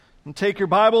And take your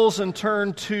Bibles and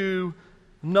turn to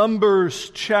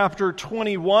Numbers chapter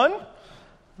 21.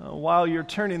 While you're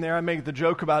turning there, I made the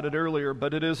joke about it earlier,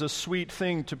 but it is a sweet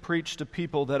thing to preach to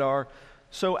people that are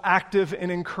so active in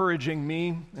encouraging me,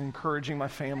 and encouraging my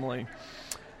family.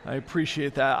 I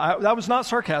appreciate that. That was not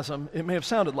sarcasm. It may have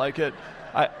sounded like it.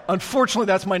 Unfortunately,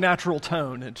 that's my natural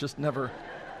tone. It just never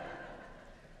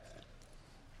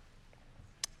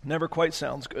quite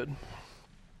sounds good.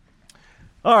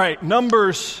 All right,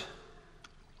 Numbers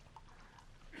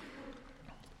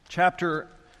chapter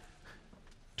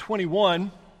 21.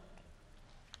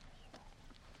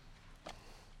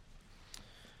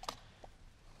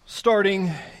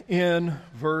 Starting in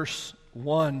verse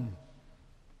 1.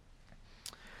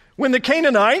 When the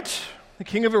Canaanite, the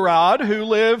king of Arad, who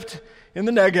lived in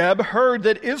the Negeb, heard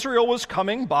that Israel was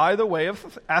coming by the way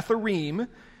of Atharim,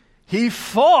 he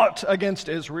fought against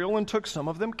Israel and took some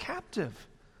of them captive.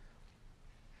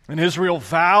 And Israel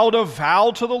vowed a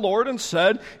vow to the Lord and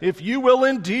said, "If you will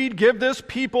indeed give this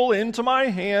people into my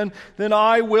hand, then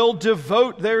I will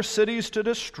devote their cities to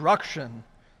destruction."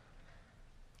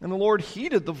 And the Lord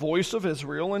heeded the voice of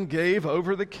Israel and gave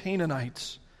over the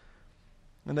Canaanites.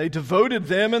 And they devoted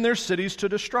them and their cities to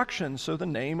destruction. So the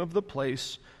name of the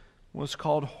place was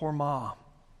called Hormah.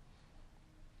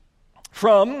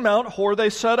 From Mount Hor they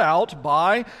set out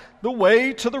by the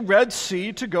way to the Red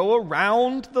Sea to go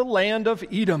around the land of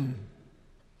Edom.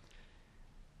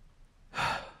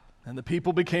 And the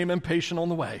people became impatient on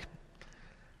the way.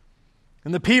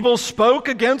 And the people spoke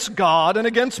against God and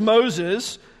against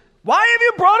Moses. "Why have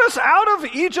you brought us out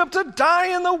of Egypt to die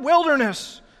in the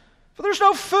wilderness? For there's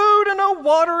no food and no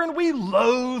water, and we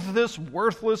loathe this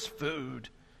worthless food."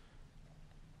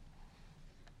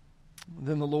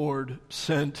 Then the Lord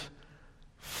sent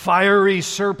fiery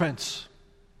serpents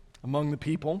among the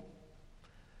people.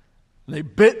 They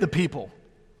bit the people,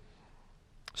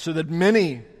 so that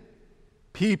many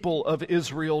people of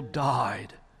Israel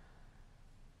died.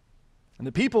 And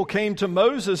the people came to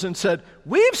Moses and said,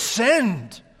 "We've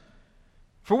sinned,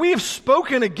 for we have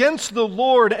spoken against the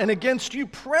Lord and against you.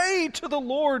 Pray to the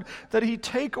Lord that he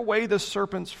take away the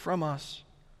serpents from us."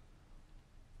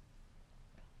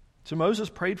 So Moses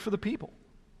prayed for the people.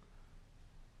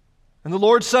 And the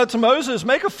Lord said to Moses,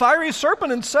 "Make a fiery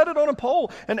serpent and set it on a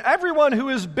pole, and everyone who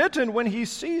is bitten when he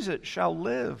sees it shall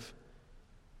live."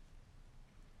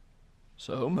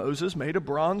 So Moses made a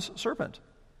bronze serpent,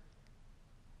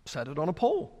 set it on a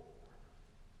pole.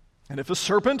 And if a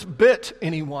serpent bit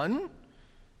anyone,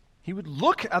 he would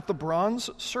look at the bronze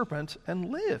serpent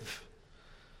and live.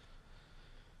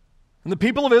 And the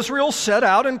people of Israel set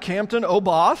out and camped in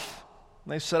Oboth.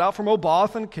 They set out from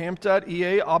Oboth and camped at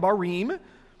Abarim,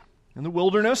 in the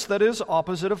wilderness that is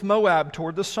opposite of Moab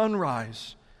toward the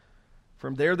sunrise.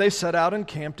 From there they set out and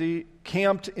camped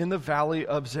in the valley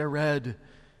of Zered.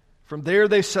 From there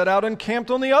they set out and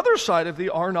camped on the other side of the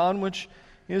Arnon, which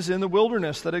is in the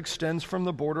wilderness that extends from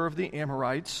the border of the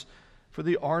Amorites. For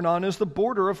the Arnon is the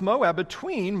border of Moab,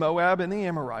 between Moab and the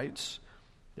Amorites.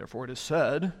 Therefore it is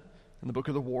said in the book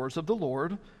of the wars of the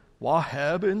Lord,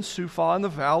 Waheb and Suphah in the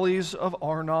valleys of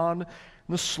Arnon,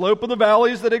 and the slope of the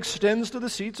valleys that extends to the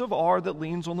seats of Ar that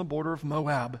leans on the border of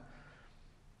Moab.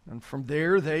 And from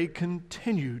there they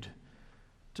continued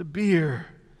to Beer.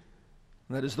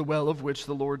 And that is the well of which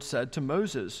the Lord said to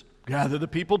Moses, "Gather the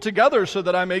people together so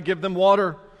that I may give them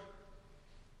water."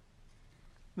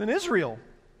 Then Israel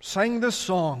sang this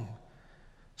song,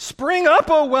 "Spring up,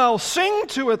 O well, sing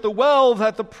to it, the well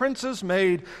that the princes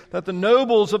made, that the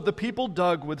nobles of the people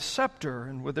dug with scepter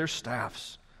and with their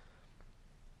staffs."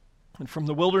 And from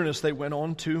the wilderness they went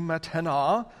on to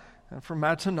Mattanah, and from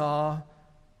Mattanah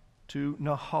to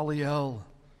Nahaliel,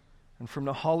 and from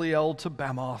Nahaliel to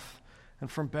Bamoth, and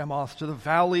from Bamoth to the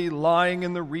valley lying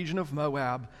in the region of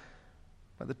Moab,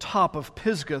 by the top of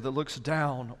Pisgah that looks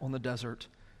down on the desert.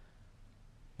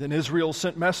 Then Israel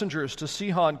sent messengers to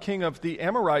Sihon, king of the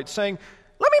Amorites, saying,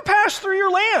 "Let me pass through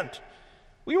your land.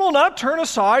 We will not turn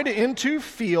aside into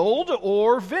field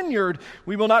or vineyard.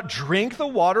 We will not drink the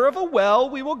water of a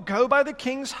well. We will go by the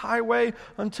king's highway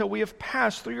until we have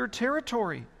passed through your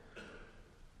territory."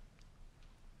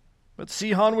 But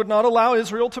Sihon would not allow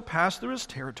Israel to pass through his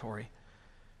territory.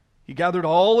 He gathered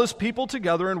all his people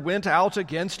together and went out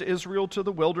against Israel to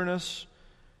the wilderness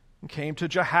and came to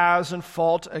Jahaz and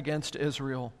fought against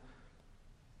Israel.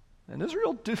 And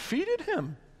Israel defeated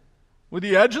him with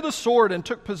the edge of the sword and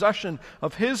took possession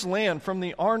of his land from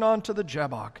the Arnon to the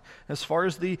Jabbok, as far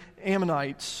as the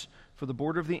Ammonites, for the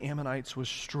border of the Ammonites was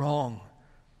strong.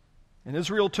 And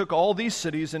Israel took all these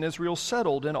cities, and Israel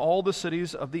settled in all the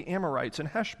cities of the Amorites, and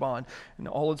Heshbon and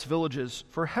all its villages.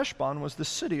 For Heshbon was the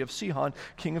city of Sihon,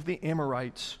 king of the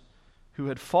Amorites. who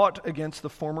had fought against the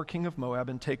former king of Moab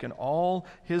and taken all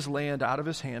his land out of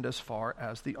his hand as far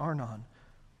as the Arnon.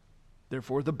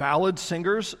 Therefore the ballad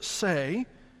singers say,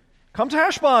 "Come to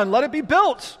Heshbon, let it be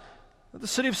built. Let the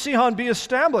city of Sihon be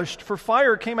established, for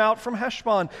fire came out from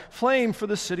Heshbon, flame for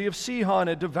the city of Sihon.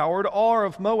 It devoured Ar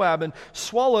of Moab and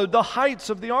swallowed the heights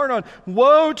of the Arnon.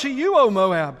 Woe to you, O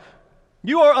Moab!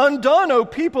 You are undone, O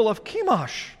people of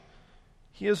Chemosh!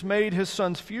 He has made his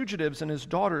sons fugitives and his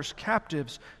daughters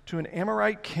captives to an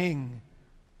Amorite king.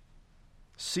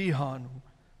 Sihon,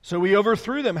 so we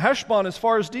overthrew them. Heshbon as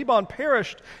far as Dibon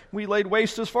perished. We laid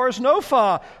waste as far as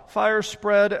Nophah. Fire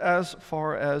spread as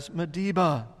far as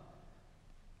Medeba."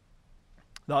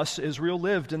 Thus Israel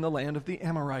lived in the land of the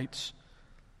Amorites.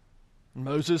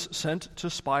 Moses sent to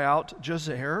spy out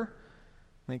Jazer.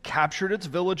 They captured its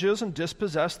villages and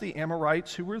dispossessed the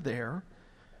Amorites who were there.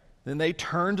 Then they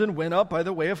turned and went up by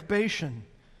the way of Bashan.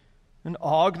 And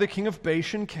Og, the king of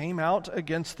Bashan, came out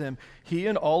against them, he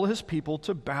and all his people,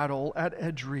 to battle at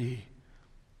Edrei.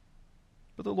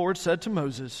 But the Lord said to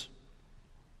Moses,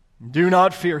 "Do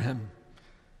not fear him,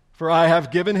 for I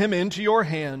have given him into your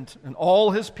hand, and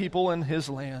all his people and his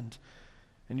land.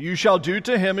 And you shall do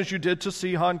to him as you did to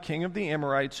Sihon, king of the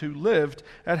Amorites, who lived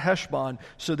at Heshbon."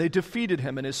 So they defeated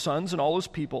him and his sons and all his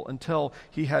people until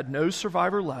he had no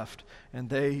survivor left, and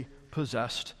they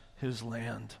possessed his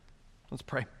land. Let's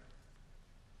pray.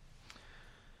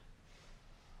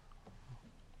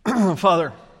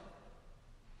 Father,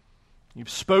 you've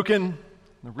spoken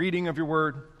the reading of your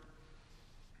word.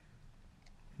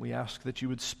 We ask that you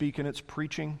would speak in its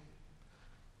preaching.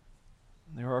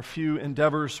 There are a few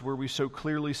endeavors where we so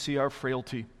clearly see our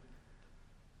frailty.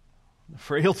 The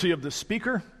frailty of the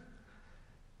speaker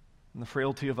and the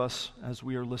frailty of us as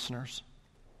we are listeners.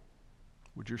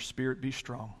 Would your spirit be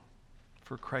strong?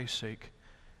 For Christ's sake,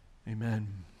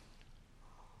 amen.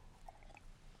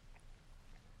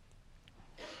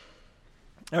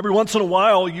 Every once in a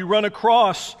while you run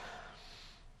across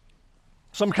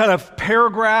some kind of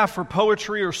paragraph or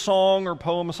poetry or song or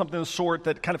poem or something of the sort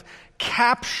that kind of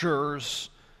captures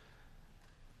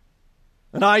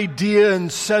an idea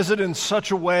and says it in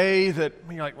such a way that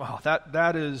you're like, wow, that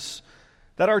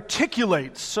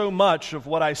articulates so much of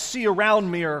what I see around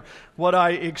me or what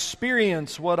I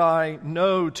experience, what I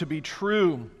know to be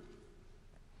true.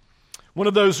 One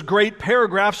of those great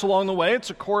paragraphs along the way, it's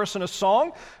a chorus in a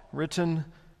song written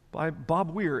by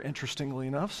Bob Weir, interestingly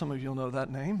enough. Some of you will know that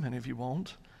name, many of you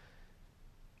won't.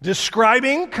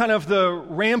 Describing kind of the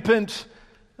rampant,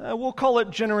 we'll call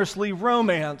it generously,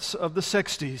 romance of the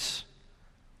 60s.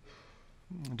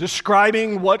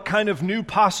 Describing what kind of new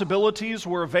possibilities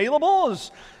were available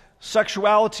as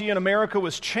sexuality in America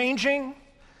was changing.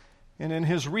 And in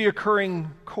his reoccurring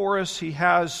chorus, he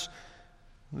has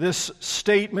this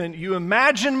statement, "You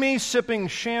imagine me sipping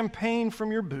champagne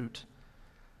from your boot.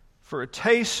 For a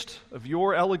taste of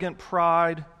your elegant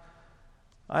pride,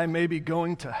 I may be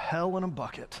going to hell in a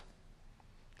bucket,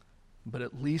 but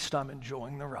at least I'm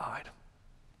enjoying the ride.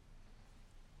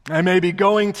 I may be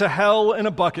going to hell in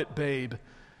a bucket, babe,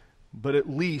 but at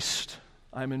least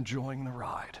I'm enjoying the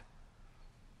ride."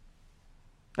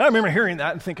 I remember hearing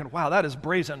that and thinking, wow, that is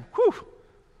brazen. Whew.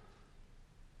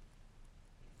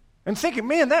 And thinking,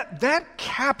 man, that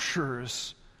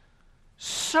captures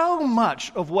so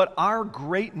much of what our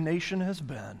great nation has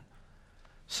been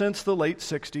since the late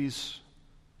 60s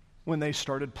when they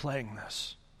started playing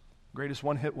this. Greatest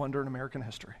one-hit wonder in American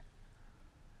history.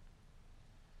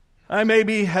 I may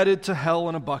be headed to hell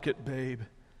in a bucket, babe,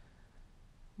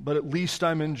 but at least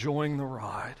I'm enjoying the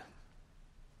ride.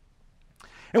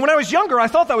 And when I was younger, I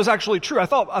thought that was actually true. I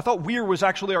thought Weir was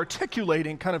actually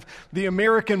articulating kind of the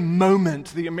American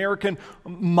moment, the American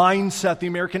mindset, the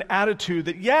American attitude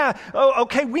that,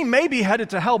 okay, we may be headed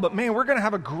to hell, but man, we're going to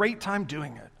have a great time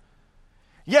doing it.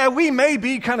 Yeah, we may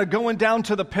be kind of going down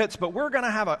to the pits, but we're going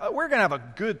to have a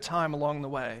good time along the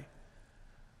way.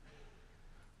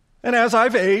 And as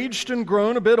I've aged and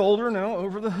grown a bit older now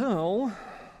over the hill,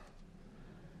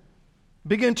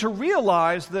 begin to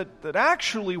realize that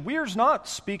actually Weir's not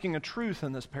speaking a truth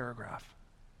in this paragraph.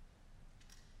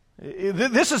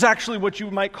 This is actually what you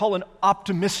might call an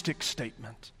optimistic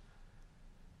statement.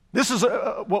 This is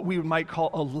what we might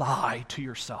call a lie to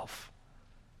yourself.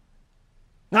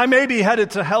 Now, I may be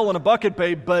headed to hell in a bucket,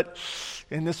 babe, but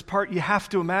in this part you have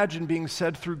to imagine being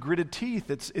said through gritted teeth.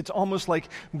 It's almost like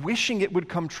wishing it would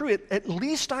come true. At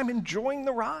least I'm enjoying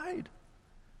the ride.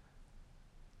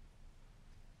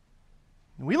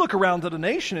 We look around at a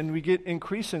nation and we get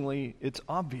increasingly, it's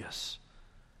obvious.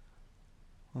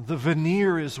 The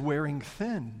veneer is wearing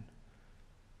thin.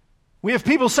 We have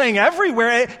people saying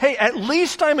everywhere, hey, at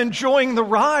least I'm enjoying the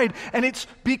ride, and it's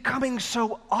becoming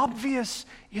so obvious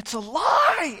it's a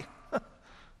lie.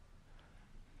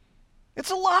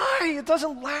 It's a lie. It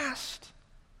doesn't last.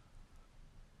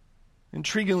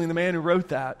 Intriguingly, the man who wrote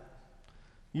that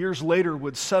years later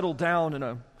would settle down in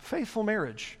a faithful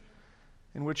marriage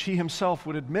in which he himself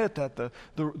would admit that the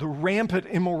rampant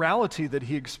immorality that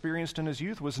he experienced in his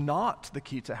youth was not the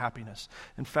key to happiness.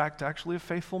 In fact, actually, a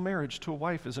faithful marriage to a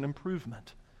wife is an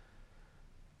improvement.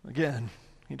 Again,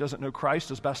 he doesn't know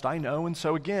Christ as best I know, and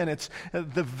so again, it's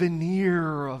the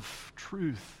veneer of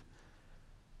truth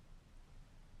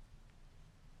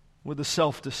with the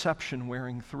self-deception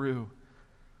wearing through.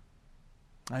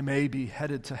 I may be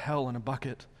headed to hell in a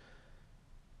bucket,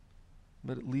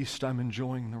 but at least I'm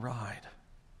enjoying the ride.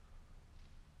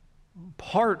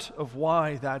 Part of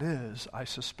why that is, I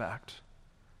suspect,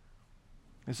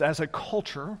 is as a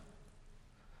culture,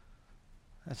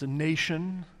 as a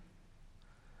nation,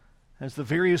 as the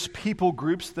various people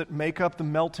groups that make up the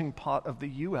melting pot of the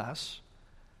U.S.,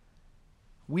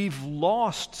 we've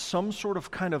lost some sort of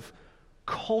kind of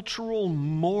cultural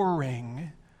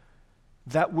mooring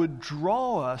that would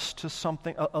draw us to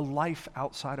something, a life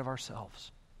outside of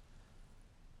ourselves.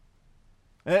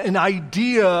 An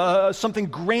idea, something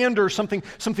grander, something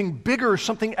bigger,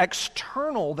 something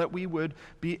external that we would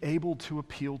be able to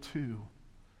appeal to.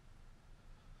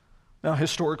 Now,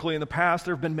 historically in the past,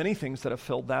 there have been many things that have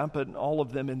filled that, but all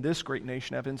of them in this great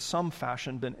nation have in some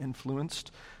fashion been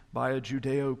influenced by a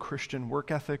Judeo-Christian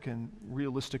work ethic and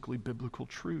realistically biblical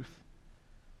truth.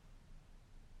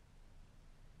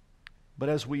 But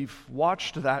as we've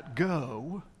watched that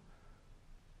go,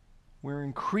 we're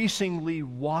increasingly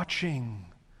watching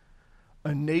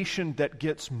a nation that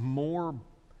gets more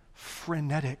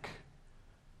frenetic,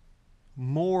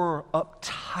 more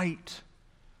uptight,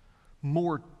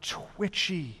 more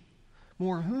twitchy,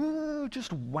 more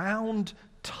just wound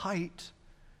tight.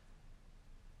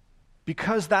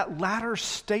 Because that latter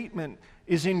statement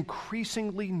is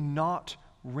increasingly not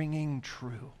ringing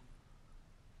true.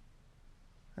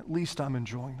 At least I'm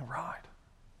enjoying the ride.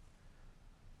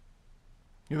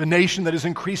 You have a nation that is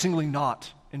increasingly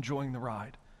not enjoying the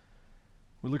ride.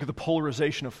 We look at the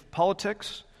polarization of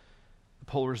politics, the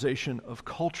polarization of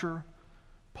culture,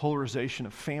 polarization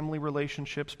of family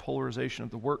relationships, polarization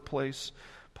of the workplace,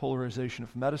 polarization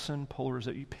of medicine,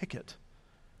 polarization, you pick it.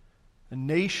 A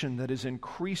nation that is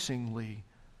increasingly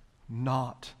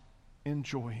not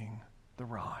enjoying the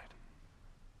ride.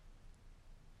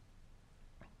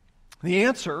 The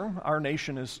answer our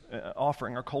nation is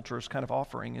offering, our culture is kind of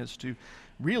offering, is to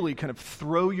really kind of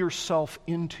throw yourself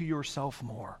into yourself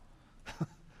more.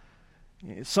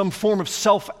 Some form of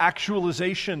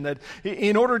self-actualization that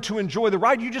in order to enjoy the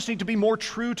ride, you just need to be more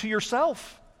true to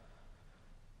yourself.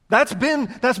 That's been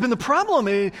the problem.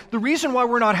 The reason why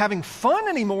we're not having fun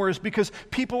anymore is because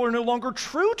people are no longer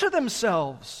true to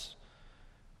themselves.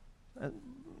 It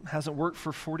hasn't worked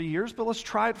for 40 years, but let's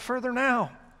try it further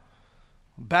now.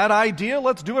 Bad idea,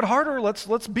 let's do it harder.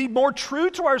 Let's be more true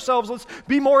to ourselves. Let's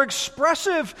be more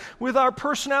expressive with our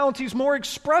personalities, more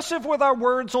expressive with our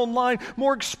words online,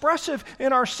 more expressive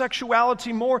in our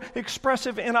sexuality, more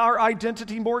expressive in our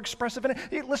identity, more expressive in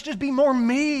it. Let's just be more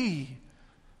me.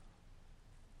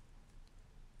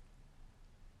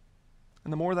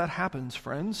 And the more that happens,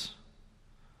 friends,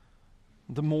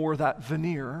 the more that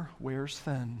veneer wears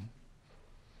thin.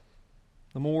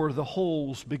 The more the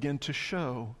holes begin to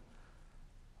show.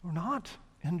 We're not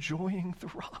enjoying the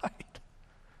ride.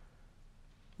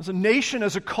 As a nation,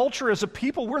 as a culture, as a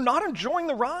people, we're not enjoying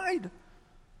the ride.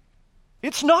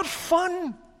 It's not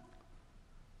fun.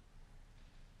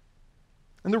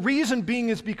 And the reason being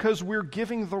is because we're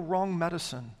giving the wrong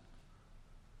medicine.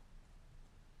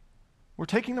 We're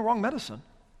taking the wrong medicine.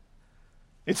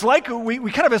 It's like we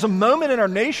kind of as a moment in our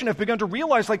nation have begun to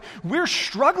realize like we're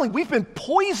struggling. We've been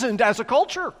poisoned as a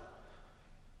culture.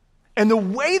 And the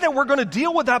way that we're going to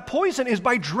deal with that poison is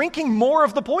by drinking more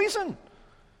of the poison.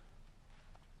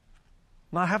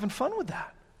 Not having fun with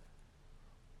that.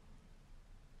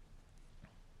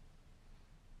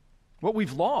 What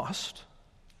we've lost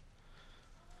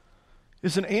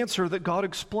is an answer that God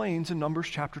explains in Numbers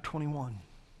chapter 21.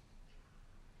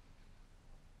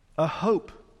 A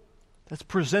hope that's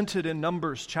presented in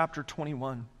Numbers chapter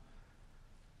 21.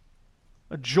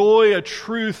 A joy, a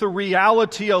truth, a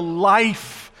reality, a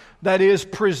life that is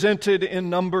presented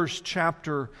in Numbers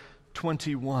chapter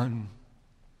 21.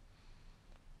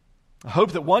 I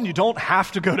hope that, one, you don't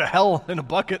have to go to hell in a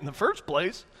bucket in the first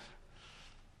place,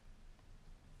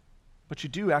 but you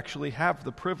do actually have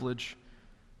the privilege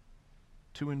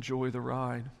to enjoy the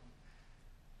ride.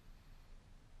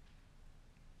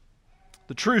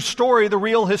 The true story, the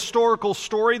real historical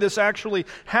story, this actually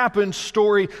happened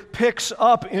story, picks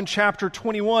up in chapter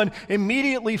 21,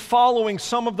 immediately following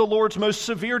some of the Lord's most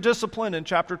severe discipline in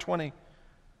chapter 20.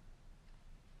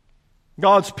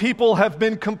 God's people have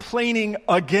been complaining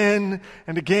again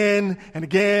and again and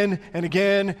again and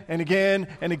again and again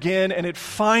and again, and it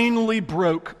finally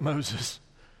broke Moses.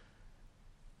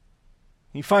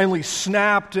 He finally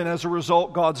snapped, and as a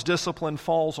result, God's discipline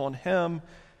falls on him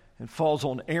and falls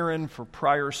on Aaron for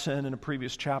prior sin in a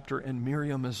previous chapter, and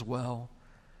Miriam as well.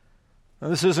 Now,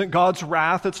 this isn't God's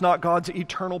wrath. It's not God's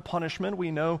eternal punishment. We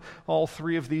know all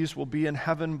three of these will be in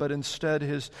heaven, but instead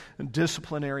his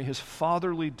disciplinary, his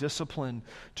fatherly discipline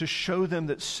to show them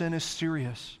that sin is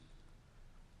serious.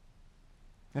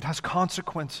 It has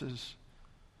consequences.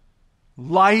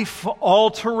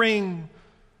 Life-altering,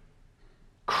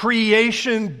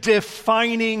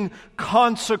 creation-defining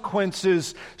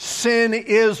consequences. Sin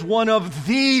is one of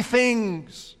the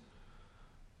things.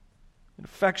 It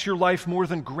affects your life more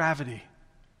than gravity,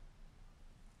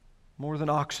 more than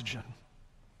oxygen,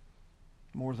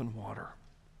 more than water.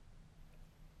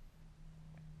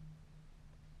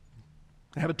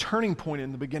 They have a turning point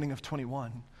in the beginning of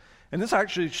 21. And this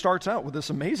actually starts out with this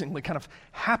amazingly kind of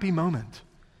happy moment.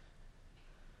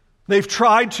 They've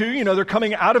tried to, they're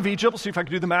coming out of Egypt. Let's see if I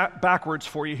can do the map backwards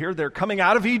for you here. They're coming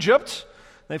out of Egypt.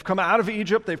 They've come out of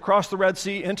Egypt. They've crossed the Red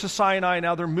Sea into Sinai.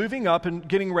 Now they're moving up and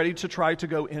getting ready to try to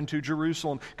go into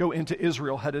Jerusalem, go into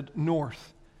Israel, headed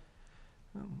north.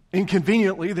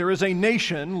 Inconveniently, there is a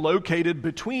nation located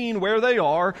between where they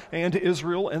are and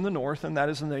Israel in the north, and that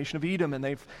is the nation of Edom. And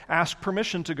they've asked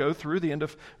permission to go through the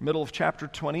middle of chapter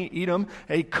 20. Edom,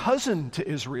 a cousin to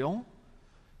Israel,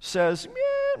 says,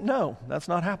 no, that's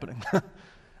not happening.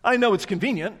 I know it's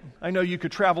convenient. I know you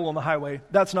could travel on the highway.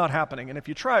 That's not happening. And if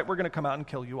you try it, we're going to come out and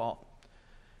kill you all.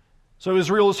 So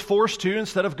Israel is forced to,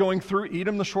 instead of going through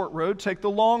Edom, the short road, take the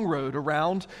long road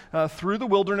around through the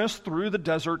wilderness, through the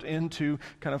desert, into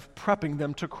kind of prepping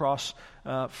them to cross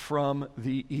from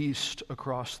the east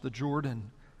across the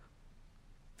Jordan.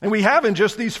 And we have in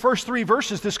just these first three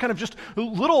verses this kind of just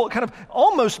little, kind of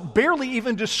almost barely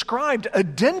even described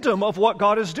addendum of what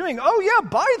God is doing. Oh yeah,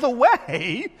 by the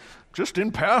way, just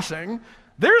in passing,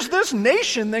 there's this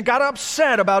nation that got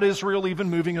upset about Israel even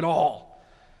moving at all.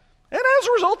 And as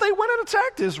a result, they went and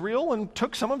attacked Israel and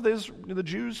took some of the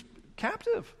Jews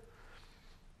captive.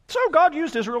 So God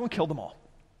used Israel and killed them all.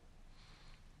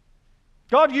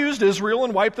 God used Israel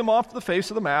and wiped them off the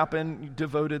face of the map and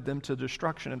devoted them to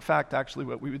destruction. In fact, actually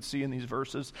what we would see in these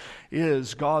verses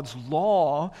is God's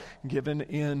law given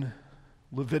in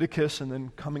Leviticus and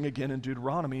then coming again in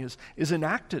Deuteronomy is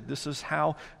enacted. This is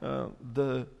how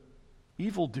the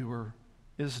evildoer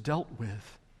is dealt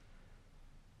with.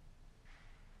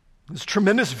 This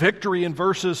tremendous victory in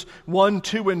verses 1,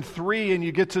 2, and 3, and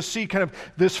you get to see kind of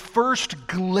this first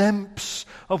glimpse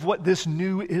of what this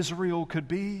new Israel could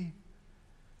be.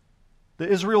 The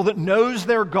Israel that knows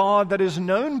their God, that is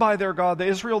known by their God, the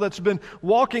Israel that's been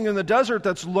walking in the desert,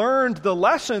 that's learned the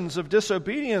lessons of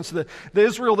disobedience, the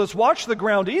Israel that's watched the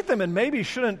ground eat them and maybe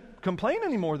shouldn't complain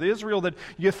anymore, the Israel that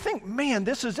you think, man,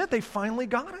 this is it, they finally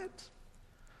got it.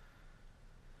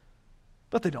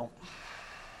 But they don't.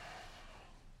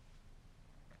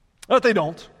 But they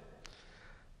don't.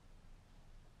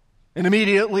 And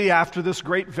immediately after this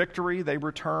great victory, they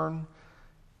return,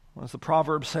 as the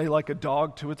Proverbs say, like a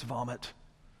dog to its vomit.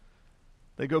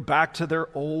 They go back to their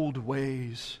old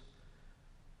ways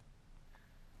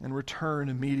and return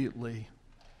immediately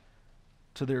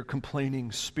to their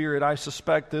complaining spirit. I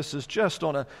suspect this is just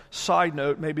on a side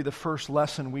note, maybe the first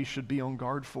lesson we should be on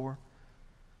guard for.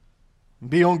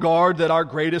 Be on guard that our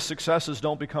greatest successes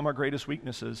don't become our greatest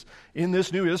weaknesses. In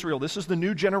this new Israel, this is the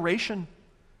new generation.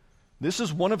 This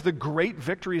is one of the great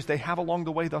victories they have along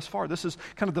the way thus far. This is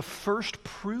kind of the first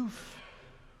proof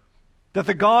that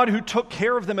the God who took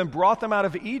care of them and brought them out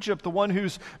of Egypt, the one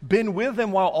who's been with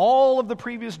them while all of the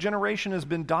previous generation has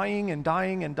been dying and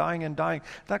dying and dying and dying,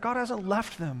 that God hasn't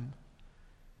left them.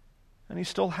 And He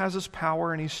still has His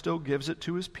power and He still gives it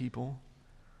to His people.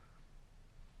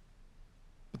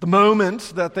 But the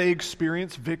moment that they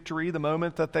experience victory, the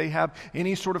moment that they have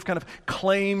any sort of kind of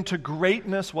claim to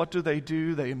greatness, what do?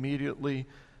 They immediately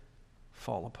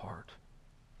fall apart.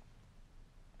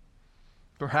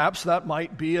 Perhaps that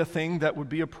might be a thing that would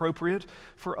be appropriate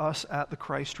for us at the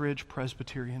Christ Ridge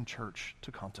Presbyterian Church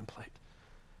to contemplate.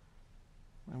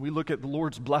 When we look at the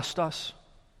Lord's blessed us,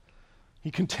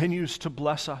 He continues to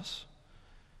bless us.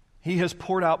 He has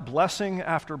poured out blessing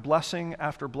after blessing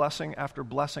after blessing after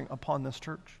blessing upon this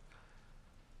church.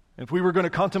 If we were going to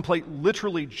contemplate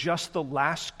literally just the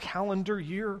last calendar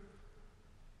year,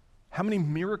 How many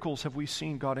miracles have we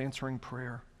seen God answering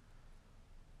prayer?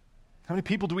 How many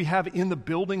people do we have in the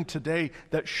building today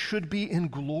that should be in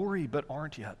glory but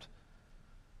aren't yet?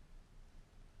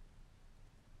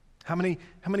 How many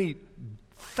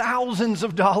thousands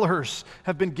of dollars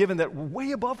have been given that were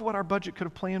way above what our budget could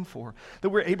have planned for, that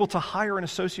we're able to hire an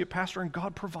associate pastor and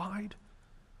God provide?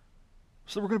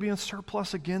 So that we're going to be in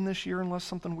surplus again this year unless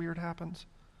something weird happens.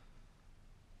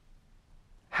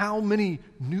 How many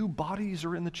new bodies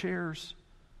are in the chairs?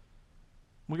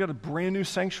 We got a brand new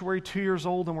sanctuary 2 years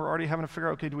old and we're already having to figure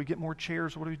out, okay, do we get more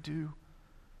chairs? What do we do?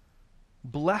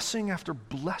 Blessing after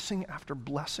blessing after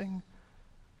blessing.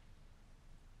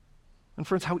 And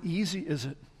friends, how easy is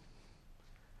it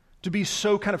to be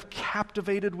so kind of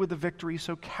captivated with the victory,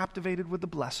 so captivated with the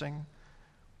blessing,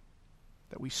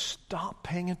 that we stop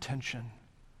paying attention,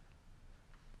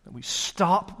 that we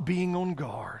stop being on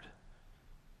guard,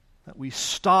 that we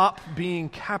stop being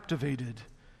captivated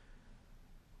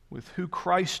with who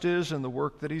Christ is and the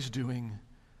work that He's doing,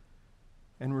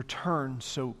 and return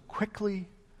so quickly,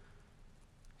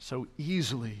 so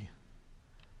easily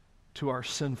to our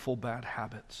sinful bad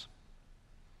habits.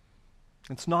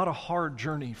 It's not a hard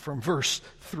journey from verse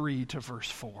 3 to verse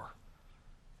 4.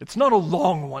 It's not a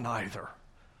long one either.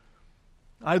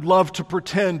 I'd love to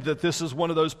pretend that this is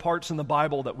one of those parts in the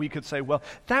Bible that we could say, well,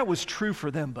 that was true for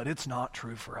them, but it's not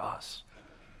true for us.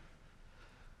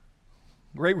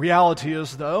 Great reality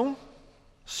is, though,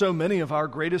 so many of our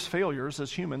greatest failures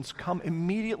as humans come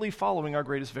immediately following our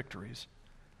greatest victories.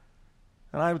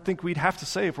 And I would think we'd have to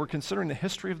say, if we're considering the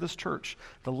history of this church,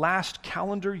 the last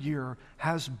calendar year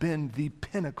has been the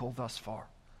pinnacle thus far.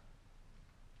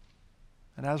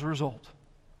 And as a result,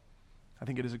 I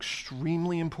think it is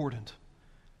extremely important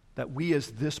that we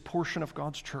as this portion of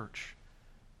God's church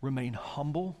remain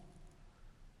humble,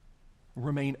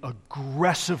 remain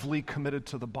aggressively committed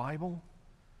to the Bible,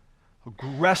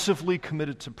 aggressively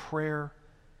committed to prayer,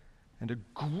 and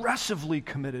aggressively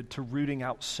committed to rooting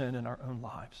out sin in our own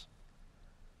lives.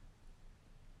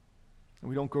 And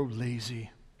we don't grow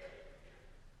lazy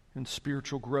in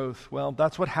spiritual growth. Well,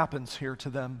 that's what happens here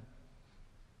to them.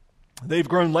 They've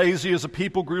grown lazy as a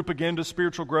people group again to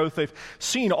spiritual growth. They've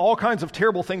seen all kinds of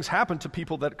terrible things happen to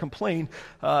people that complain.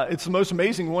 It's the most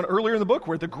amazing one earlier in the book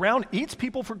where the ground eats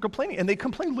people for complaining, and they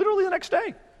complain literally the next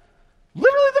day.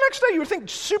 Literally the next day. You would think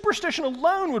superstition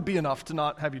alone would be enough to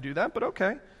not have you do that, but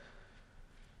okay.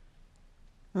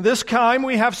 This time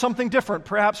we have something different.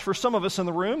 Perhaps for some of us in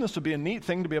the room, this would be a neat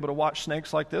thing to be able to watch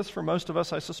snakes like this. For most of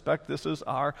us, I suspect this is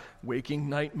our waking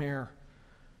nightmare.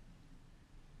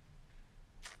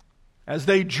 As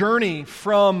they journey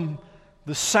from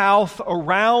the south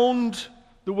around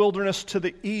the wilderness to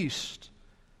the east,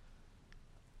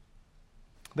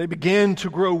 they begin to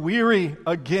grow weary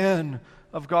again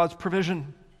of God's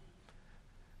provision.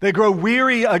 They grow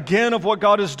weary again of what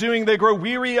God is doing. They grow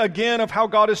weary again of how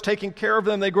God is taking care of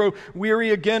them. They grow weary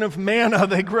again of manna.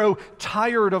 They grow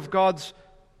tired of God's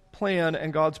plan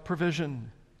and God's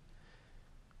provision.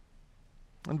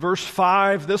 In verse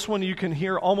 5, this one you can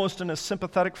hear almost in a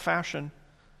sympathetic fashion.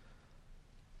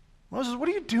 Moses, what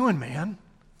are you doing, man?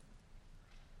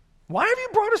 Why have you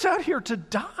brought us out here to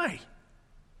die?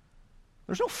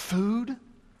 There's no food,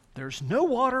 there's no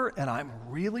water, and I'm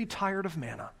really tired of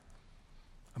manna.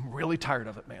 I'm really tired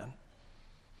of it, man.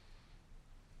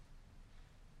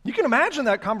 You can imagine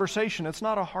that conversation. It's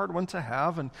not a hard one to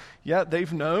have, and yet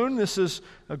they've known this is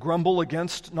a grumble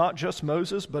against not just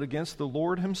Moses, but against the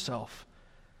Lord Himself.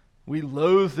 We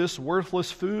loathe this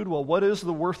worthless food. Well, what is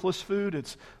the worthless food?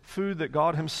 It's food that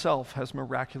God Himself has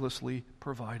miraculously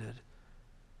provided.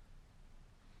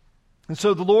 And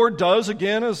so the Lord does,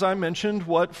 again, as I mentioned,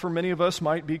 what for many of us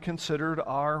might be considered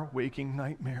our waking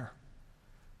nightmare.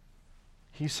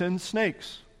 He sends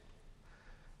snakes.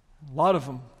 A lot of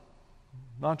them.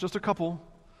 Not just a couple.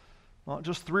 Not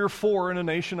just 3 or 4 in a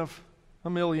nation of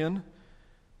 1 million.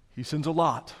 He sends a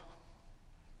lot.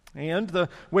 And the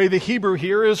way the Hebrew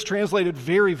here is translated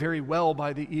very, very well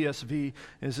by the ESV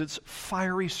is it's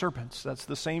fiery serpents. That's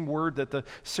the same word that the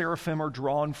seraphim are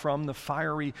drawn from, the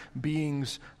fiery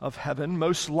beings of heaven.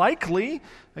 Most likely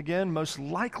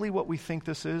what we think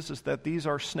this is that these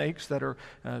are snakes that are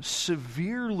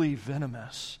severely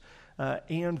venomous,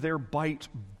 and their bite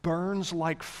burns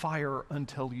like fire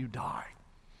until you die.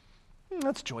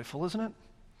 That's joyful, isn't it?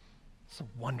 It's a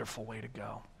wonderful way to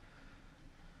go.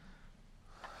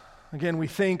 Again, we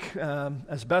think,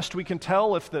 as best we can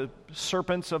tell, if the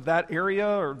serpents of that area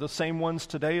are the same ones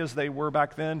today as they were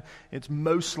back then, it's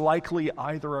most likely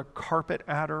either a carpet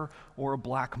adder or a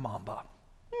black mamba.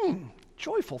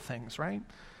 Joyful things, right?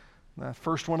 The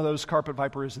first one of those, carpet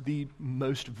viper, is the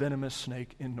most venomous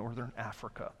snake in northern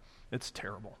Africa. It's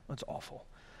terrible. It's awful.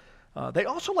 They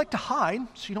also like to hide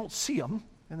so you don't see them,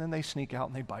 and then they sneak out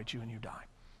and they bite you and you die.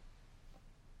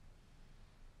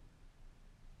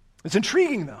 It's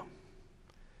intriguing, though.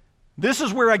 This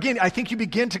is where, again, I think you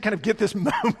begin to kind of get this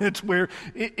moment where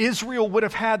Israel would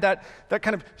have had that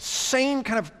kind of same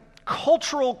kind of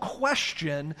cultural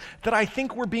question that I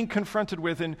think we're being confronted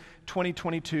with in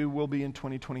 2022, will be in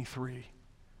 2023.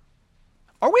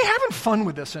 Are we having fun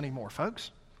with this anymore,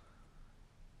 folks?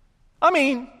 I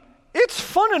mean, it's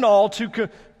fun and all to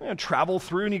travel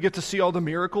through and you get to see all the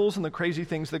miracles and the crazy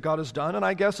things that God has done. And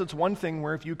I guess it's one thing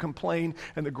where if you complain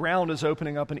and the ground is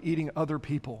opening up and eating other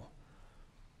people.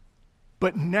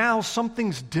 But now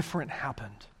something's different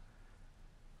happened.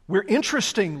 Where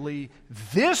interestingly,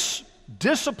 this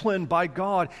discipline by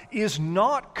God is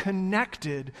not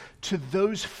connected to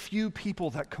those few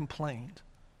people that complained.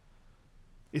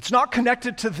 It's not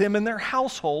connected to them and their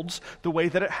households the way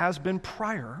that it has been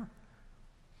prior.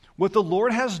 What the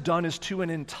Lord has done is to an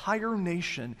entire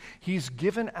nation, He's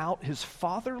given out His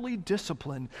fatherly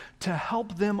discipline to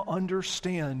help them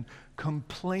understand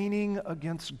complaining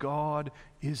against God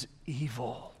is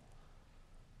evil.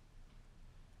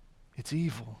 It's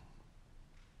evil.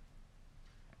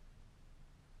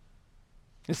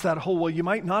 It's that whole, well, you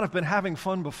might not have been having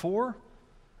fun before,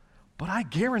 but I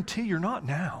guarantee you're not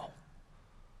now.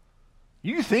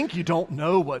 You think you don't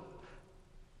know what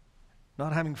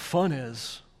not having fun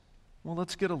is. Well,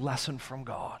 let's get a lesson from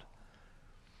God.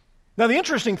 Now, the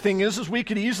interesting thing is we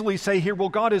could easily say here,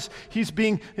 well, He's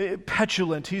being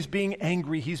petulant, He's being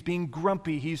angry, He's being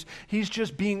grumpy, He's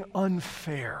just being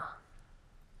unfair.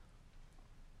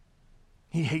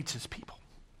 He hates His people.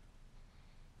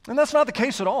 And that's not the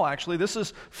case at all, actually. This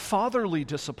is fatherly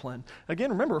discipline.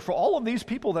 Again, remember, for all of these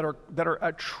people that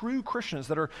are true Christians,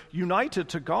 that are united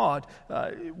to God,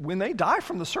 when they die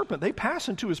from the serpent, they pass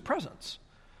into His presence.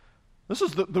 This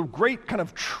is the great kind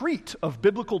of treat of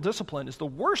biblical discipline, is the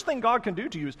worst thing God can do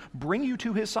to you is bring you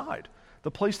to His side,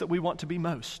 the place that we want to be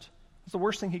most. It's the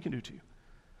worst thing He can do to you.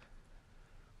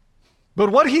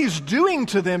 But what He's doing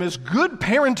to them is good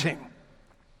parenting,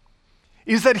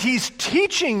 is that He's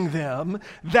teaching them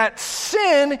that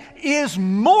sin is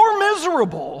more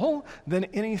miserable than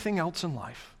anything else in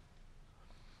life.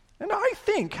 And I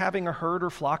think having a herd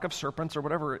or flock of serpents, or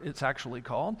whatever it's actually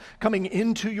called, coming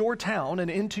into your town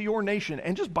and into your nation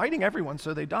and just biting everyone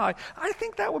so they die, I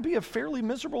think that would be a fairly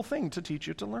miserable thing to teach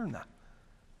you to learn that.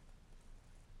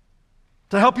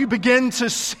 To help you begin to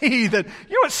see that,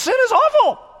 sin is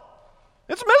awful.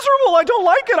 It's miserable. I don't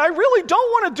like it. I really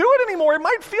don't want to do it anymore. It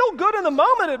might feel good in the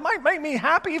moment. It might make me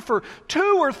happy for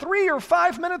 2 or 3 or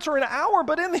 5 minutes or an hour,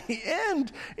 but in the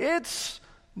end, it's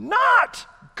not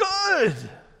good.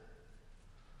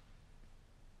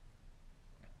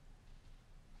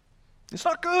 It's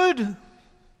not good.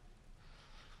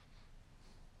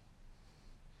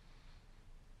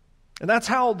 And that's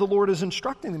how the Lord is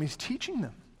instructing them. He's teaching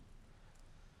them.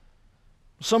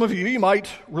 Some of you might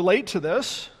relate to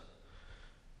this.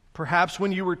 Perhaps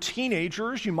when you were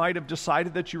teenagers, you might have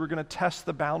decided that you were going to test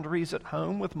the boundaries at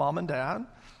home with mom and dad.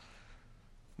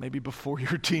 Maybe before you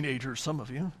were teenagers, some of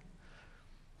you.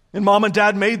 And mom and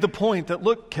dad made the point that,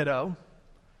 look, kiddo,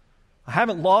 I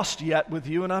haven't lost yet with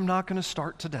you, and I'm not going to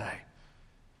start today.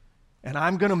 And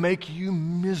I'm going to make you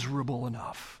miserable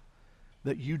enough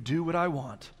that you do what I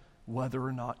want, whether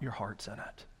or not your heart's in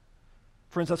it.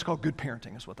 Friends, that's called good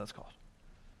parenting, is what that's called.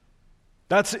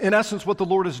 That's, in essence, what the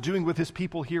Lord is doing with His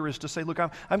people here, is to say, look, I'm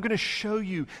going to show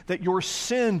you that your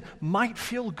sin might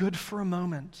feel good for a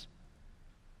moment,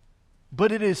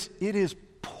 but it is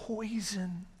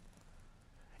poison.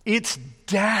 It's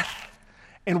death.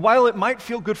 And while it might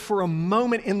feel good for a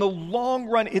moment, in the long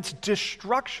run, it's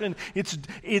destruction.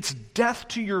 It's death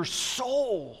to your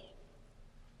soul.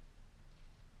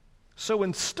 So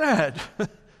instead,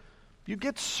 you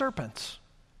get serpents,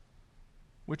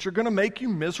 which are going to make you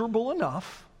miserable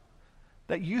enough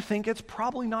that you think it's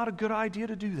probably not a good idea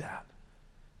to do that.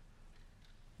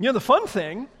 The fun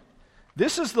thing,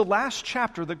 this is the last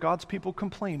chapter that God's people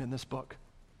complain in this book.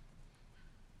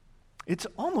 It's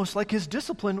almost like His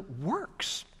discipline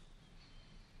works.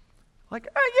 Like,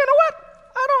 hey, you know what?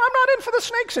 I'm not in for the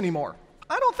snakes anymore.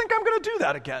 I don't think I'm going to do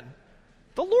that again.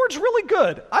 The Lord's really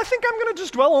good. I think I'm going to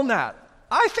just dwell on that.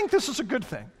 I think this is a good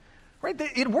thing. Right?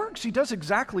 It works. He does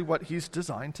exactly what He's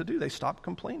designed to do. They stop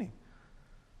complaining.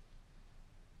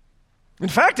 In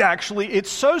fact, actually, it's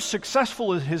so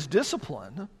successful in His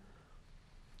discipline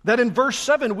that in verse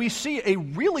 7, we see a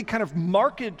really kind of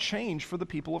marked change for the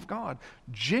people of God.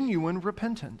 Genuine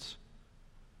repentance.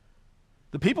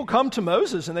 The people come to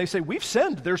Moses and they say, we've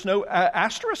sinned. There's no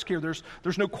asterisk here. There's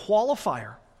no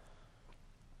qualifier.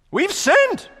 We've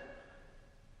sinned.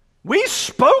 We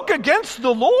spoke against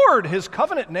the Lord, his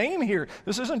covenant name here.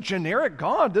 This isn't generic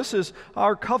God. This is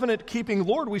our covenant-keeping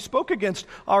Lord. We spoke against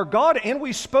our God, and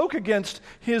we spoke against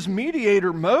his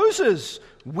mediator, Moses.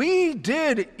 We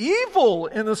did evil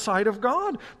in the sight of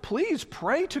God. Please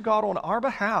pray to God on our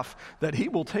behalf that he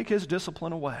will take his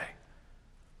discipline away.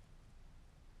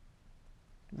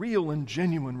 Real and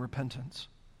genuine repentance.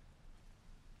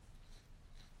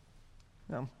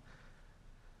 Now,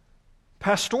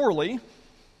 pastorally,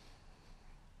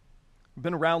 I've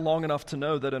been around long enough to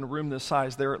know that in a room this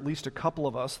size, there are at least a couple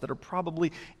of us that are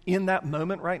probably in that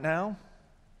moment right now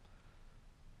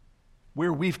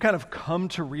where we've kind of come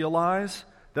to realize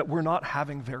that we're not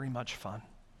having very much fun.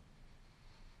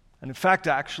 And in fact,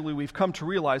 actually, we've come to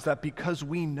realize that because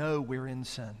we know we're in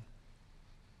sin.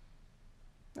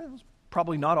 It's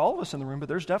probably not all of us in the room, but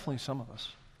there's definitely some of us.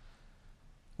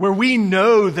 Where we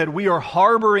know that we are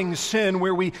harboring sin,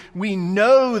 where we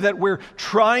know that we're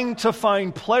trying to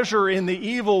find pleasure in the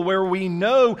evil, where we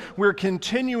know we're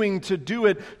continuing to do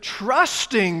it,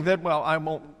 trusting that, well, I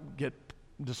won't get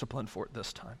disciplined for it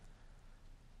this time.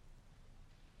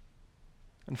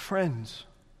 And friends,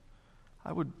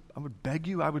 I would beg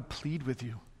you, I would plead with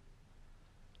you.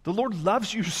 The Lord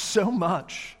loves you so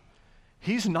much,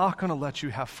 he's not going to let you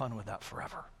have fun with that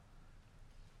forever.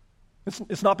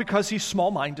 It's not because he's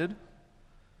small-minded.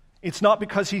 It's not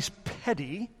because he's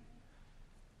petty.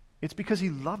 It's because he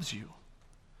loves you.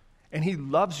 And he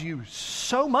loves you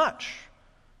so much,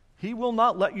 he will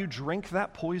not let you drink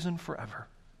that poison forever.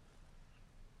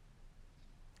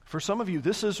 For some of you,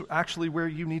 this is actually where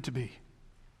you need to be.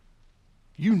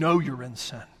 You know you're in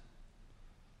sin.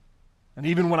 And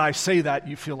even when I say that,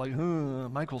 you feel like,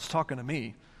 Michael's talking to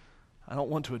me. I don't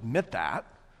want to admit that.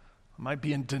 I might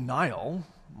be in denial.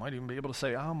 I might even be able to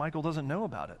say, Michael doesn't know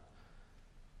about it.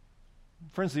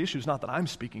 Friends, the issue is not that I'm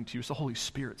speaking to you, it's the Holy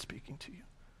Spirit speaking to you.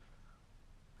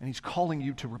 And he's calling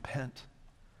you to repent.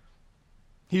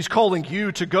 He's calling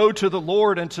you to go to the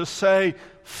Lord and to say,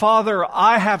 Father,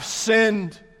 I have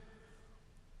sinned.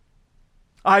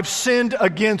 I've sinned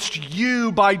against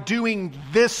you by doing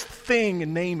this thing,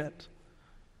 and name it.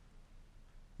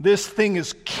 This thing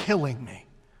is killing me.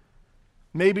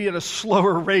 Maybe at a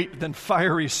slower rate than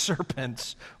fiery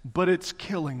serpents, but it's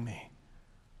killing me.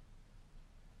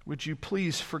 Would you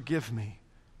please forgive me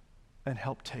and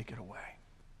help take it away?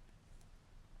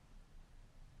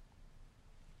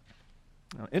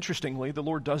 Now, interestingly, the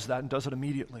Lord does that and does it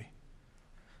immediately.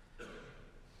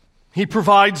 He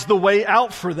provides the way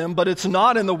out for them, but it's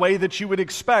not in the way that you would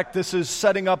expect. This is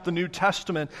setting up the New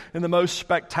Testament in the most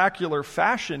spectacular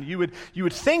fashion. You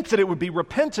would think that it would be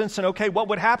repentance, and okay, what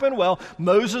would happen? Well,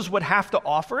 Moses would have to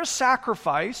offer a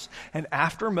sacrifice, and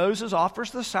after Moses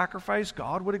offers the sacrifice,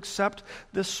 God would accept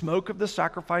the smoke of the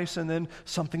sacrifice, and then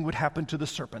something would happen to the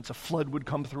serpents. A flood would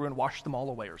come through and wash them all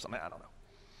away or something. I don't know.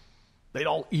 They'd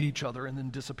all eat each other and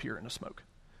then disappear in the smoke.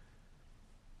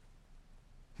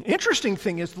 The interesting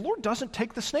thing is the Lord doesn't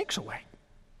take the snakes away.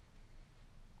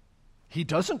 He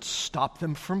doesn't stop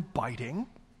them from biting.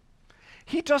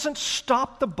 He doesn't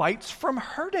stop the bites from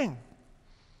hurting.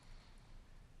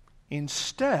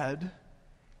 Instead,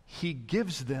 he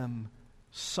gives them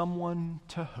someone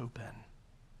to hope in.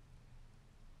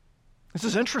 This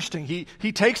is interesting.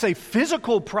 He takes a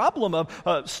physical problem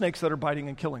of snakes that are biting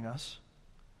and killing us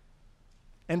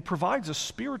and provides a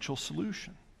spiritual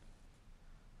solution.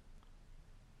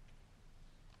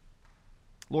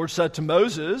 Lord said to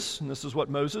Moses, and this is what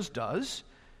Moses does,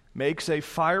 makes a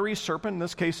fiery serpent. In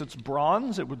this case, it's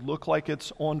bronze. It would look like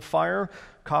it's on fire.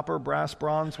 Copper, brass,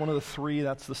 bronze, one of the three.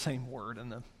 That's the same word in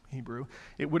the Hebrew.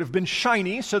 It would have been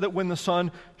shiny so that when the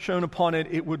sun shone upon it,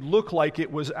 it would look like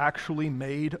it was actually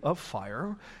made of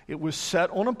fire. It was set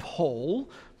on a pole.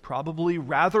 Probably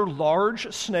rather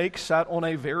large snake sat on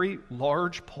a very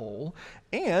large pole.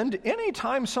 And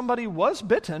anytime somebody was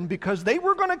bitten, because they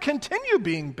were going to continue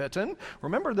being bitten,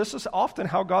 remember, this is often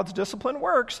how God's discipline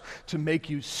works, to make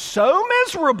you so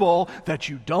miserable that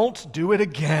you don't do it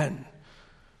again.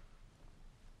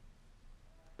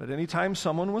 But anytime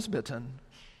someone was bitten,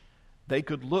 they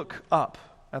could look up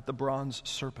at the bronze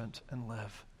serpent and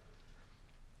live.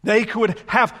 They could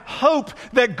have hope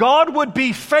that God would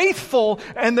be faithful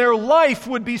and their life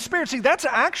would be spared. See, that's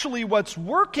actually what's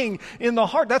working in the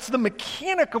heart. That's the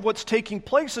mechanic of what's taking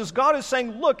place, is God is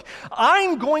saying, look,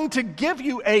 I'm going to give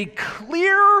you a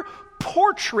clear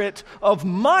portrait of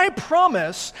my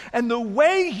promise, and the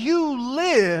way you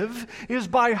live is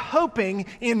by hoping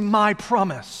in my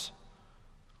promise.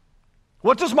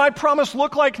 What does my promise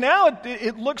look like now?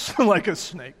 It looks like a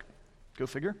snake. Go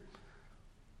figure.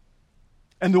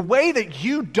 And the way that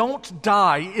you don't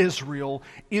die, Israel,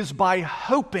 is by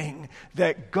hoping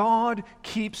that God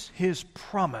keeps his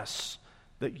promise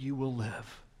that you will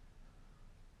live.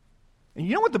 And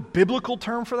you know what the biblical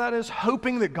term for that is?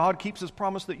 Hoping that God keeps his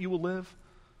promise that you will live?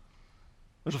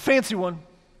 There's a fancy one.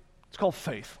 It's called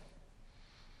faith.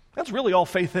 That's really all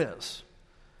faith is.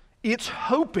 It's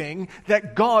hoping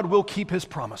that God will keep his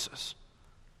promises.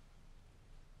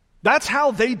 That's how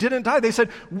they didn't die. They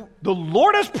said, the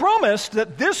Lord has promised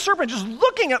that this serpent, just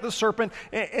looking at the serpent,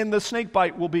 and the snake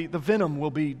bite will be, the venom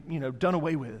will be, done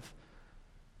away with.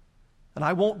 And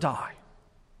I won't die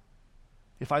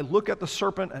if I look at the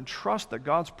serpent and trust that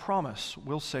God's promise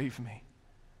will save me.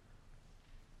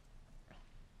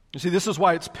 You see, this is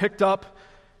why it's picked up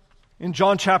in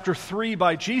John chapter 3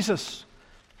 by Jesus.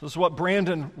 This is what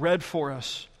Brandon read for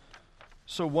us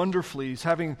so wonderfully. He's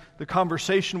having the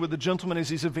conversation with the gentleman as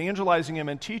he's evangelizing him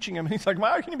and teaching him. And he's like,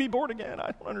 how can you be born again?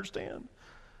 I don't understand.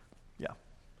 Yeah.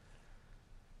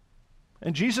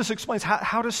 And Jesus explains,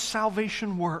 how does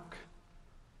salvation work?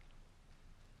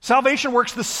 Salvation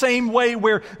works the same way,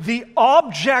 where the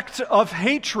object of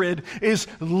hatred is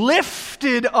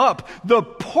lifted up. The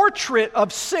portrait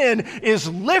of sin is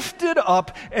lifted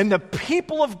up, and the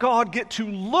people of God get to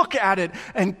look at it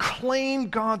and claim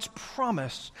God's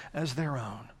promise as their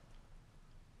own.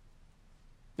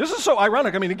 This is so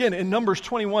ironic. I mean, again, in Numbers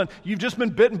 21, you've just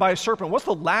been bitten by a serpent. What's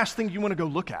the last thing you want to go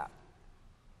look at?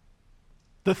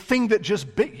 The thing that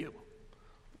just bit you.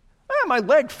 My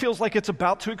leg feels like it's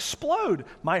about to explode.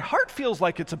 My heart feels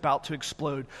like it's about to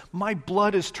explode. My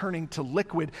blood is turning to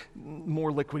liquid, more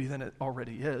liquidy than it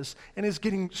already is, and is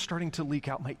starting to leak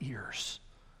out my ears.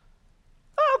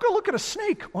 I'll go look at a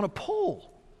snake on a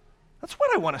pole. That's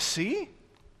what I want to see.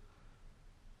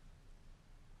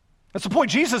 That's the point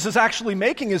Jesus is actually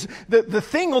making, is the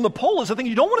thing on the pole is the thing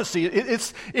you don't want to see.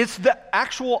 It's the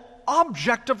actual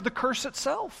object of the curse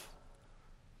itself.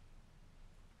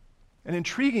 And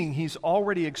intriguing, he's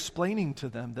already explaining to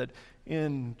them that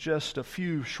in just a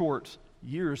few short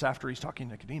years after he's talking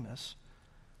to Nicodemus,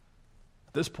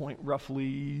 at this point,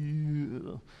 roughly,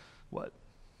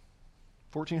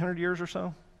 1,400 years or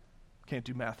so? Can't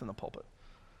do math in the pulpit.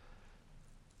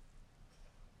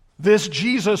 This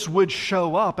Jesus would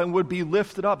show up and would be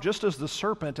lifted up just as the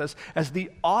serpent, as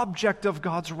the object of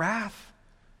God's wrath.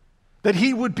 That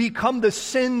he would become the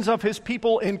sins of his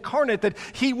people incarnate, that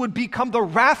he would become the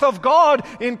wrath of God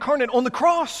incarnate on the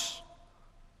cross.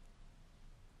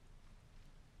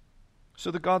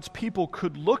 So that God's people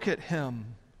could look at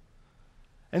him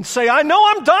and say, I know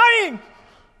I'm dying.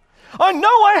 I know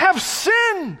I have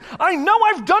sinned. I know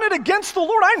I've done it against the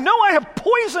Lord. I know I have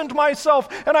poisoned myself,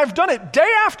 and I've done it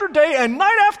day after day and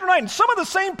night after night. And some of the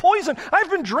same poison I've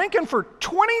been drinking for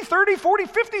 20, 30, 40,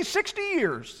 50, 60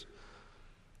 years.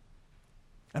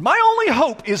 And my only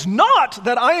hope is not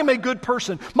that I am a good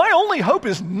person. My only hope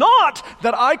is not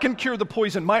that I can cure the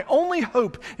poison. My only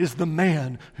hope is the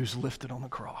man who's lifted on the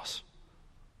cross.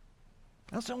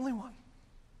 That's the only one.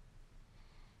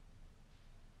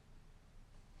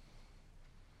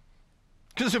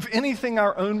 Because if anything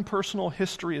our own personal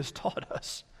history has taught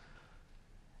us,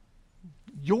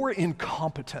 you're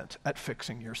incompetent at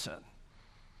fixing your sin.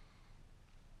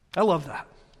 I love that.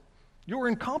 You're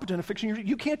incompetent at fixing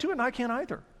you can't do it, and I can't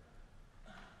either.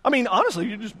 I mean, honestly,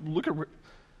 you just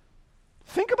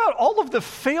think about all of the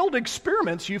failed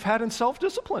experiments you've had in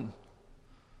self-discipline.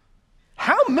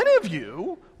 How many of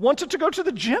you wanted to go to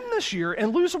the gym this year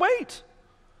and lose weight?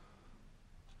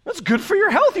 That's good for your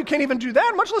health. You can't even do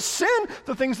that, much less sin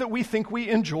the things that we think we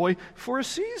enjoy for a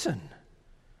season.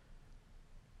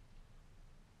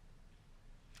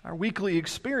 Our weekly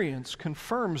experience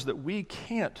confirms that we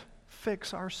can't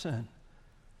fix our sin,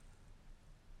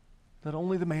 that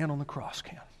only the man on the cross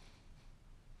can.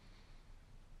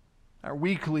 Our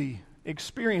weekly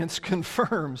experience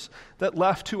confirms that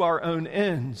left to our own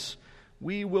ends,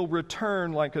 we will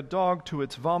return like a dog to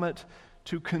its vomit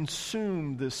to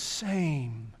consume the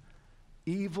same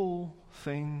evil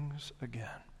things again.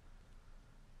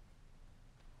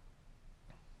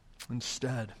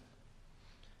 Instead,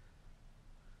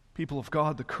 people of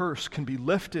God, the curse can be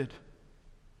lifted.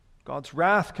 God's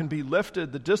wrath can be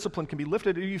lifted. The discipline can be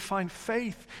lifted. You find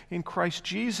faith in Christ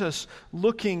Jesus,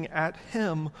 looking at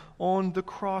him on the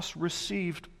cross,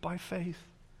 received by faith.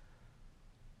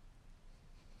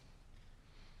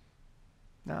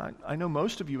 Now, I know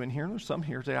most of you in here, and there's some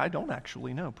here today I don't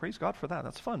actually know. Praise God for that.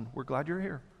 That's fun. We're glad you're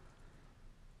here.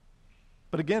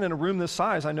 But again, in a room this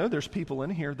size, I know there's people in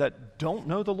here that don't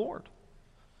know the Lord.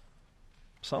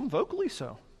 Some vocally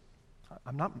so.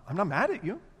 I'm not mad at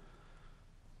you.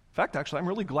 In fact, actually, I'm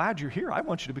really glad you're here. I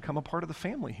want you to become a part of the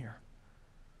family here.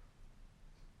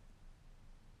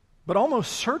 But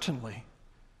almost certainly,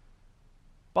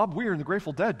 Bob Weir and the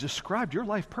Grateful Dead described your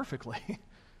life perfectly.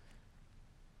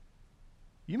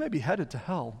 You may be headed to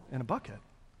hell in a bucket.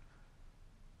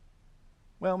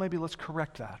 Well, maybe let's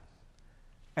correct that.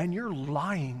 And you're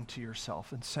lying to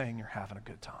yourself and saying you're having a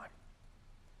good time.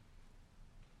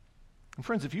 And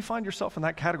friends, if you find yourself in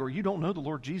that category, you don't know the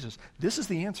Lord Jesus, this is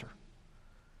the answer.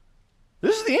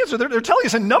 This is the answer. They're telling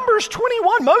us in Numbers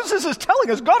 21. Moses is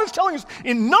telling us, God is telling us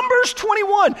in Numbers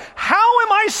 21, how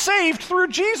am I saved through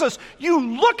Jesus?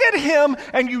 You look at him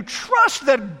and you trust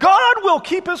that God will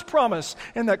keep his promise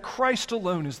and that Christ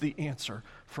alone is the answer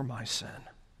for my sin.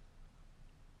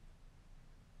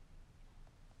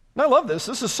 And I love this.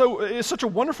 This is such a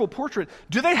wonderful portrait.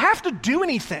 Do they have to do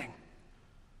anything?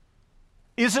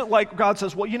 Is it like God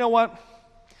says, well, you know what?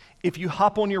 If you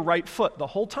hop on your right foot the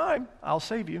whole time, I'll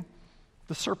save you.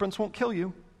 The serpents won't kill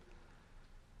you.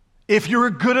 If you're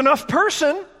a good enough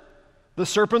person, the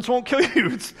serpents won't kill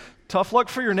you. It's tough luck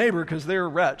for your neighbor because they're a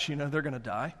wretch. You know, they're going to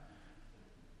die.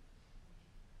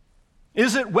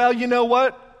 Is it, well, you know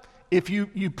what? If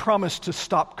you promise to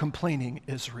stop complaining,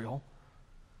 Israel,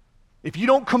 if you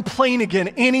don't complain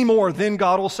again anymore, then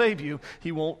God will save you.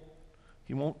 He won't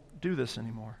do this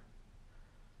anymore.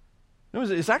 No,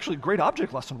 it's actually a great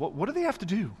object lesson. What do they have to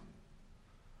do?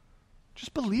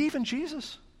 Just believe in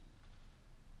Jesus.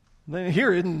 And then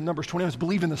here in Numbers 21, it's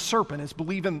believe in the serpent. It's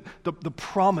believe in the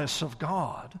promise of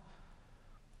God.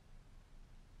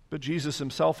 But Jesus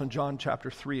himself in John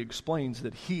chapter 3 explains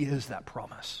that he is that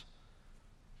promise.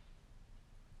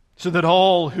 So that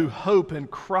all who hope in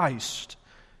Christ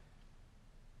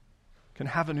can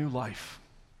have a new life.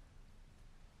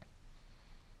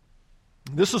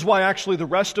 This is why actually the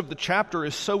rest of the chapter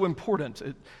is so important.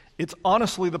 It's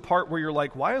honestly the part where you're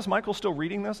like, why is Michael still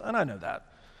reading this? And I know that.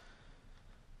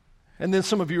 And then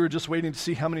some of you are just waiting to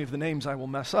see how many of the names I will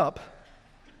mess up.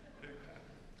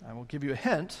 I will give you a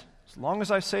hint. As long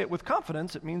as I say it with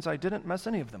confidence, it means I didn't mess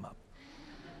any of them up.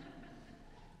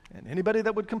 And anybody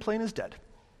that would complain is dead.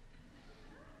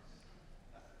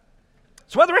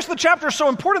 So why the rest of the chapter is so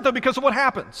important, though, because of what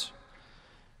happens.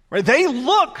 Right? They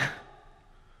look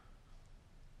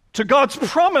to God's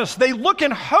promise. They look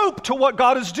in hope to what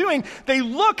God is doing. They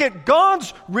look at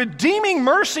God's redeeming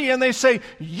mercy and they say,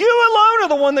 you alone are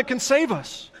the one that can save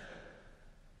us.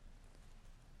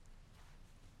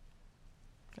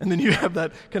 And then you have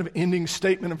that kind of ending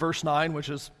statement in verse 9, which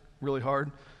is really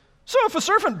hard. So if a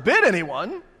serpent bit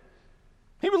anyone,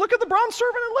 he would look at the bronze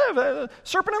serpent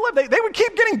and live. They would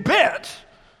keep getting bit.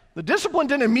 The discipline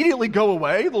didn't immediately go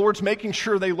away. The Lord's making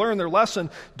sure they learn their lesson.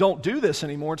 Don't do this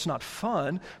anymore. It's not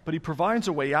fun. But he provides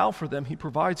a way out for them. He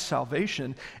provides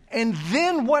salvation. And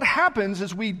then what happens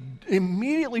is we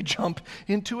immediately jump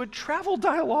into a travel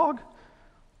dialogue.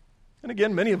 And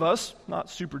again, many of us, not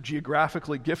super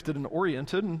geographically gifted and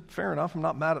oriented, and fair enough, I'm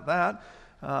not mad at that.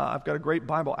 I've got a great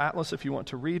Bible atlas if you want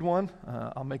to read one.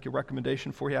 I'll make a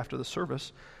recommendation for you after the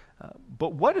service.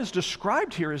 But what is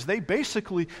described here is they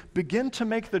basically begin to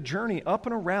make the journey up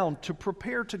and around to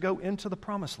prepare to go into the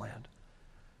promised land.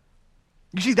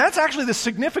 You see, that's actually the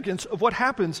significance of what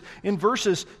happens in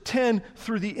verses 10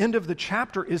 through the end of the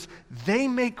chapter is they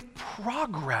make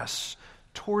progress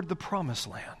toward the promised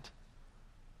land.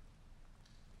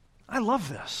 I love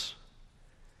this.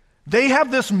 They have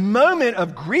this moment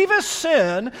of grievous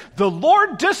sin. The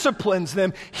Lord disciplines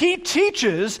them. He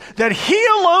teaches that He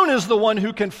alone is the one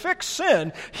who can fix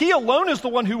sin. He alone is the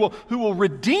one who will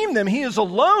redeem them. He is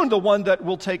alone the one that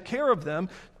will take care of them,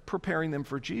 preparing them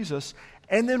for Jesus.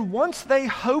 And then once they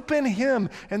hope in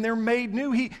Him and they're made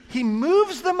new, He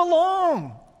moves them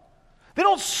along.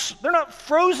 They're not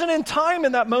frozen in time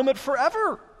in that moment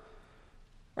forever.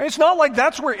 Right? It's not like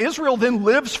that's where Israel then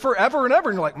lives forever and ever.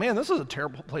 And you're like, man, this is a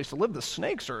terrible place to live. The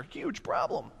snakes are a huge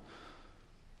problem.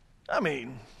 I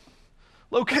mean,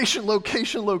 location.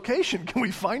 Can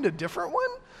we find a different one?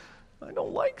 I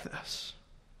don't like this.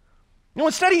 No,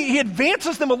 instead, he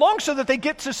advances them along so that they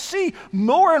get to see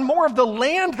more and more of the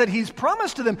land that He's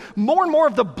promised to them, more and more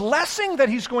of the blessing that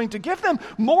He's going to give them,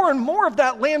 more and more of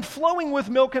that land flowing with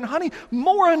milk and honey,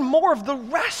 more and more of the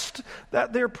rest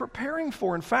that they're preparing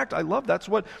for. In fact, I love that's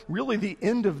what really the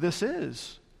end of this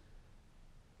is.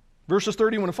 Verses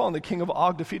 31 and following, the king of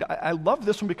Og defeated. I love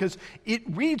this one because it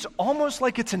reads almost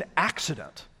like it's an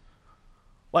accident.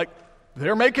 Like,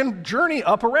 they're making journey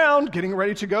up around, getting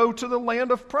ready to go to the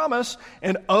land of promise.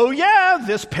 And oh yeah,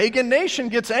 this pagan nation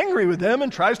gets angry with them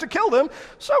and tries to kill them.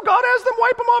 So God has them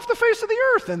wipe them off the face of the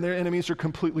earth. And their enemies are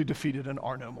completely defeated and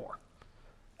are no more.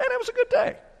 And it was a good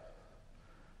day.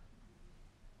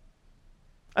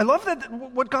 I love that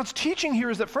what God's teaching here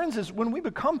is that, friends, is when we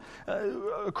become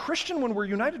a Christian, when we're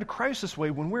united to Christ this way,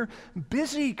 when we're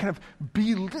busy kind of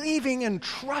believing and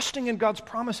trusting in God's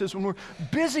promises, when we're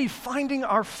busy finding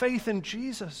our faith in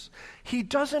Jesus, He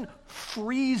doesn't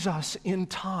freeze us in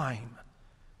time.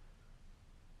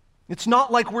 It's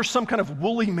not like we're some kind of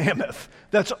woolly mammoth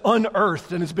that's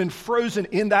unearthed and has been frozen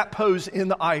in that pose in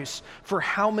the ice for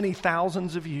how many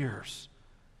thousands of years.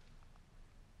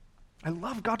 I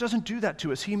love God doesn't do that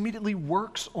to us. He immediately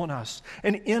works on us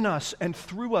and in us and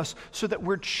through us so that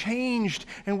we're changed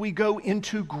and we go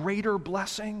into greater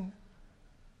blessing.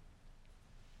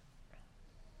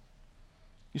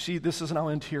 You see, this is, and I'll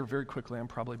end here very quickly. I'm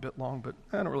probably a bit long, but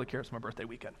I don't really care. It's my birthday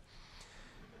weekend.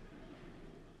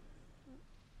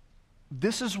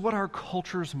 This is what our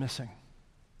culture's missing.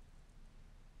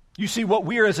 You see, what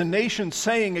we are as a nation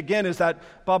saying, again, is that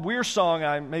Bob Weir song,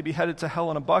 I may be headed to hell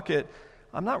in a bucket.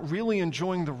 I'm not really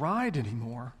enjoying the ride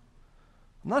anymore.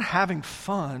 I'm not having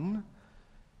fun.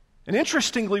 And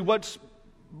interestingly,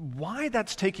 why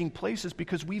that's taking place is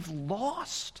because we've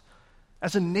lost,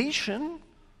 as a nation,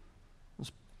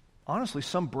 honestly,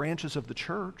 some branches of the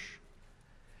church,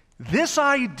 this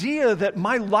idea that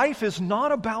my life is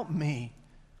not about me.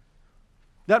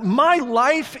 That my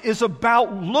life is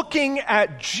about looking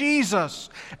at Jesus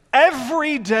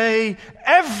every day,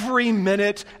 every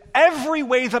minute, every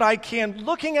way that I can,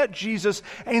 looking at Jesus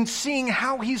and seeing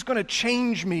how He's going to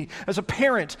change me as a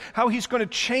parent, how He's going to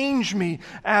change me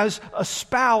as a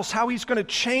spouse, how He's going to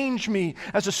change me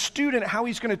as a student, how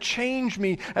He's going to change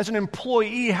me as an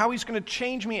employee, how He's going to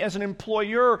change me as an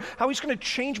employer, how He's going to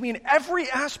change me in every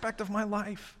aspect of my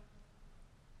life.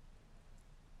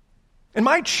 And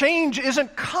my change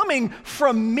isn't coming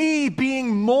from me being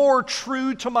more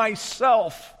true to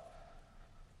myself.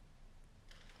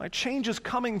 My change is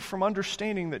coming from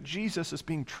understanding that Jesus is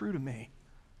being true to me.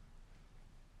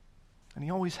 And He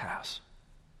always has.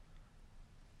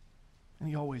 And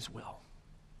He always will.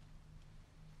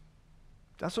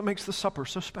 That's what makes the supper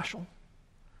so special.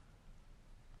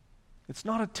 It's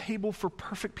not a table for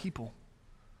perfect people.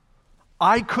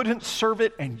 I couldn't serve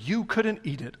it and you couldn't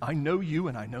eat it. I know you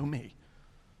and I know me.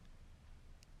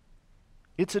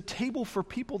 It's a table for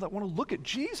people that want to look at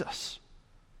Jesus.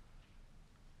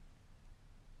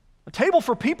 A table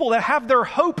for people that have their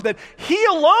hope that He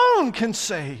alone can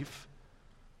save.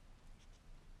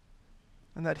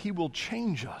 And that He will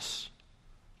change us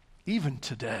even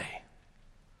today.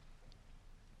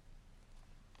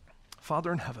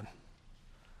 Father in heaven,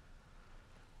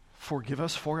 forgive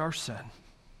us for our sin.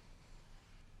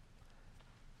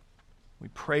 We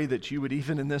pray that You would,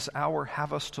 even in this hour,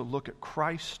 have us to look at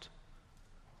Christ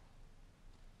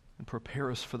and prepare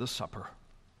us for the supper.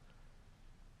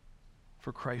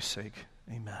 For Christ's sake,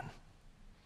 amen.